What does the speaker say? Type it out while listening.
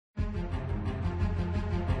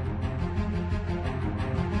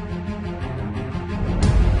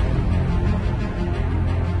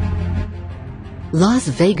Las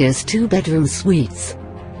Vegas 2-bedroom suites.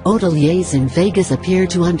 Hoteliers in Vegas appear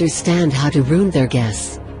to understand how to ruin their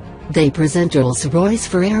guests. They present Rolls-Royce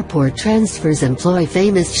for airport transfers, employ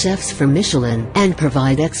famous chefs from Michelin, and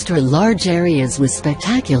provide extra-large areas with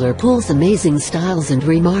spectacular pools, amazing styles and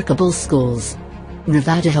remarkable schools.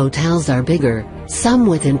 Nevada hotels are bigger, some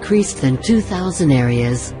with increased than 2,000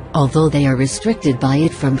 areas, although they are restricted by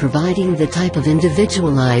it from providing the type of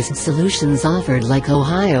individualized solutions offered like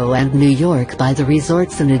Ohio and New York by the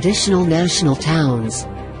resorts and additional national towns.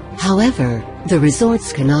 However, the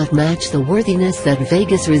resorts cannot match the worthiness that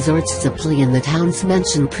Vegas resorts supply in the towns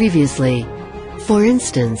mentioned previously. For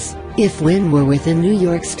instance, if Wynn were within New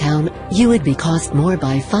York's town, you would be cost more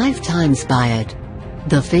by 5 times by it.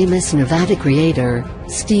 The famous Nevada creator,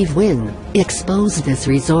 Steve Wynn, exposed this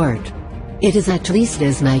resort. It is at least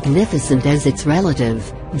as magnificent as its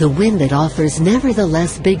relative, the Wynn that offers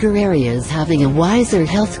nevertheless bigger areas, having a Wiser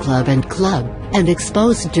Health Club and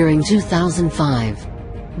exposed during 2005.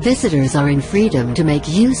 Visitors are in freedom to make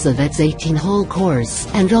use of its 18-hole course,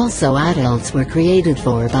 and also adults were created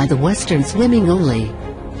for by the Western swimming only.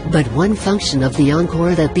 But one function of the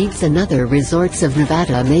Encore that beats another resorts of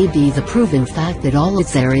Nevada may be the proven fact that all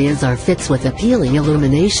its areas are fits with appealing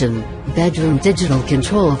illumination, bedroom digital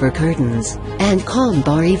control for curtains, and calm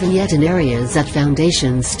bar, even yet in areas at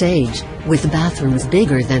foundation stage, with bathrooms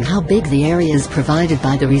bigger than how big the areas provided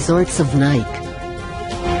by the resorts of Nike.